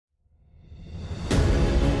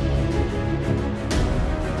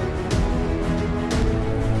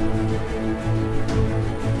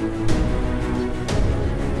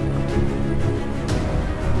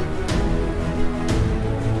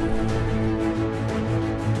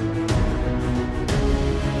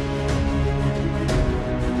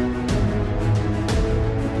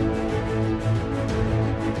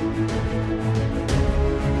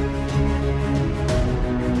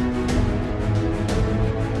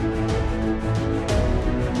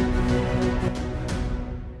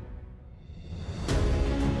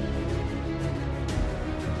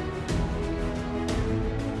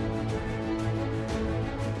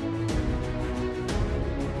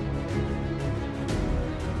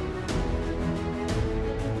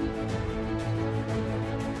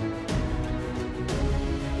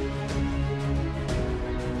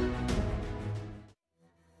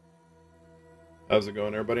How's it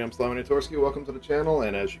going, everybody? I'm Slavinatorski. Welcome to the channel,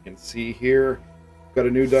 and as you can see here, I've got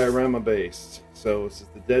a new diorama base. So this is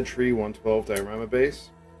the Dead Tree 112 diorama base.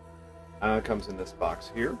 It comes in this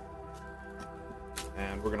box here,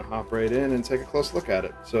 and we're going to hop right in and take a close look at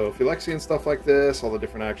it. So if you like seeing stuff like this, all the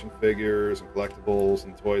different action figures and collectibles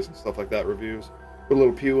and toys and stuff like that, reviews, put a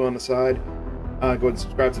little pew on the side, go ahead and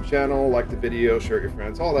subscribe to the channel, like the video, share it with your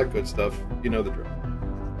friends, all that good stuff. You know the drill.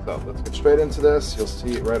 So let's get straight into this. You'll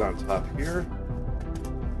see it right on top here.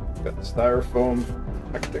 Got the styrofoam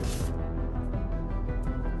hectic.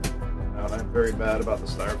 Now, I'm very bad about the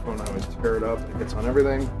styrofoam. I always tear it up. It gets on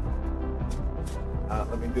everything.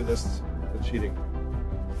 Let me do this the cheating.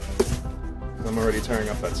 I'm already tearing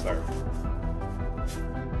up that styrofoam.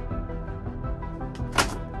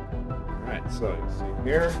 Alright, so you see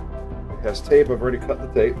here, it has tape. I've already cut the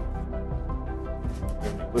tape. I'm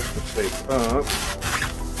going to lift the tape up.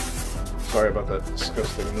 Sorry about that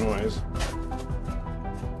disgusting noise.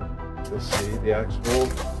 You'll see the actual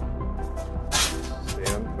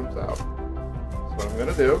stand comes out. So what I'm going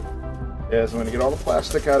to do is I'm going to get all the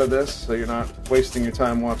plastic out of this so you're not wasting your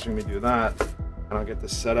time watching me do that. And I'll get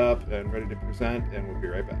this set up and ready to present, and we'll be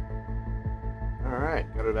right back.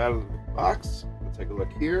 Alright, got it out of the box. We'll take a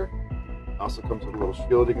look here. Also comes with a little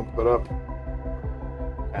shield you can put up.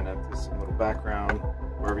 Kind of just some little background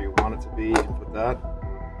wherever you want it to be. You can put that.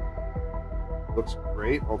 Looks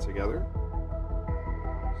great all together.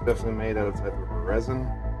 It's definitely made out of type of resin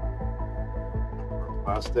or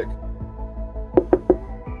plastic. I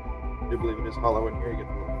do believe it is hollow in here. You get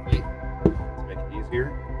the little feet to make it easier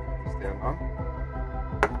to stand on.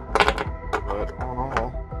 But all in all,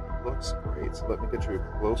 it looks great. So let me get you a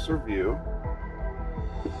closer view.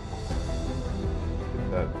 Get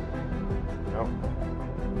that. Yep.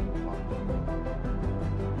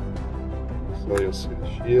 So you'll see the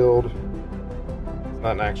shield.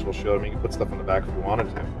 Not an actual shield. I mean, you can put stuff on the back if you wanted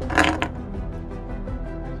to.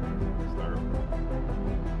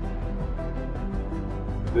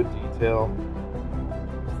 Good detail.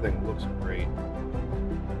 This thing looks great. I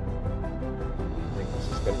think this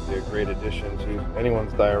is going to be a great addition to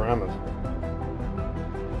anyone's dioramas.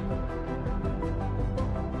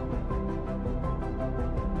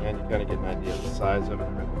 And you kind of get an idea of the size of it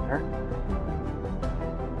right there.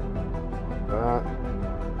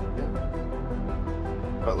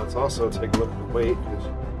 But let's also take a look at the weight, because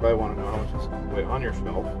you probably want to know how much it's going to weigh on your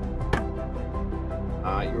shelf.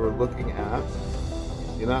 You are looking at,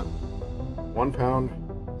 see that? 1 pound,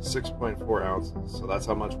 6.4 ounces. So that's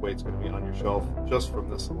how much weight's going to be on your shelf just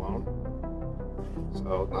from this alone.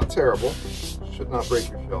 So not terrible. Should not break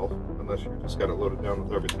your shelf unless you just got it loaded down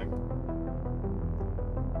with everything.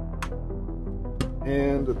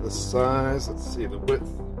 And the size, let's see, the width.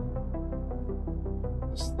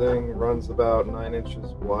 This thing runs about 9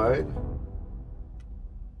 inches wide,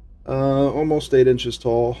 almost 8 inches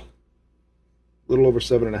tall, a little over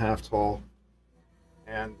 7.5 tall,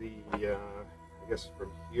 and the I guess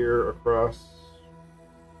from here across,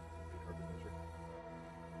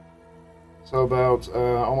 so about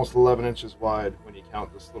almost 11 inches wide when you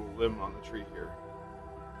count this little limb on the tree here.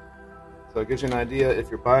 So it gives you an idea, if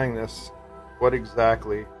you're buying this, what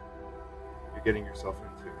exactly you're getting yourself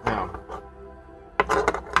into. Now,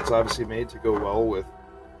 it's obviously made to go well with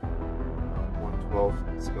 112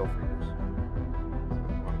 scale figures.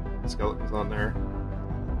 So skeletons on there.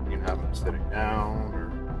 You can have them sitting down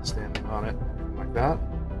or standing on it, anything like that.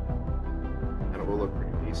 And it will look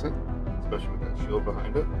pretty decent, especially with that shield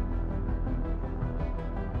behind it.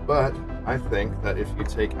 But I think that if you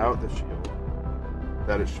take out the shield,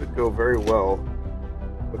 that it should go very well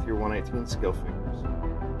with your 118 scale figures.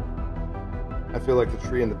 I feel like the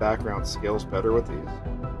tree in the background scales better with these.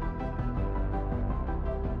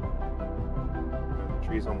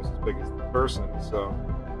 Is almost as big as the person, so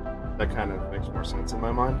that kind of makes more sense in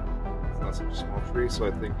my mind. It's not such a small tree, so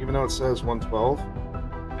I think even though it says 112,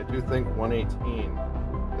 I do think 118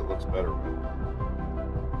 it looks better with.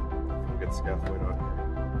 If you get scaffold on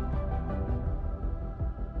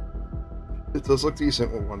here, it does look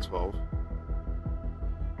decent with 112,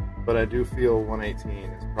 but I do feel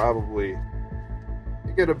 118 is probably,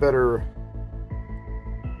 you get a better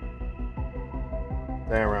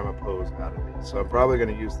diorama pose out of these. So I'm probably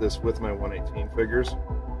going to use this with my 118 figures. If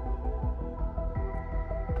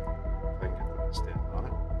I can get them to stand on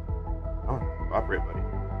it. Oh, cooperate, buddy.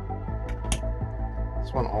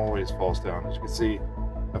 This one always falls down. As you can see,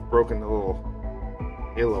 I've broken the little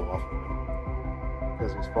halo off of him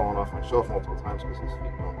because he's fallen off my shelf multiple times because his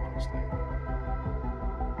feet don't want to stay.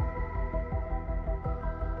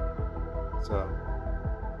 So,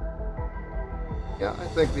 yeah, I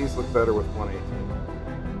think these look better with 118.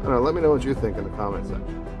 Let me know what you think in the comment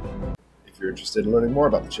section. If you're interested in learning more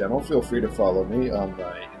about the channel, feel free to follow me on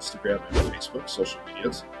my Instagram and Facebook social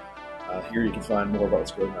medias. Here you can find more about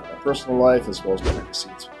what's going on in my personal life, as well as behind the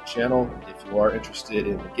scenes for the channel. If you are interested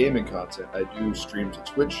in the gaming content, I do stream to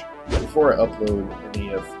Twitch before I upload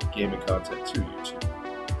any of the gaming content to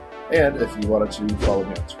YouTube. And if you wanted to follow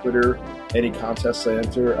me on Twitter, any contests I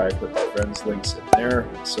enter, I put my friends' links in there,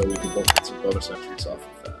 so we can both get some bonus entries off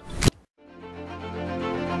of that.